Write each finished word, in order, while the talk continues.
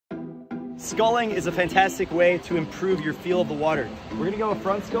Sculling is a fantastic way to improve your feel of the water. We're gonna go a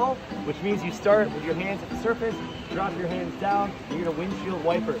front scull, which means you start with your hands at the surface, drop your hands down, you're gonna windshield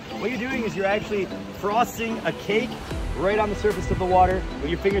wiper. What you're doing is you're actually frosting a cake right on the surface of the water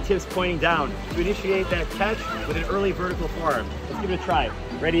with your fingertips pointing down to initiate that catch with an early vertical forearm. Let's give it a try.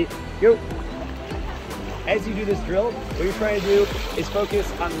 Ready, go. As you do this drill, what you're trying to do is focus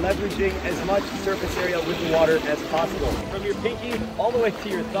on leveraging as much surface area with the water as possible. From your pinky all the way to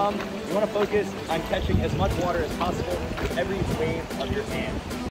your thumb, you want to focus on catching as much water as possible with every wave of your hand.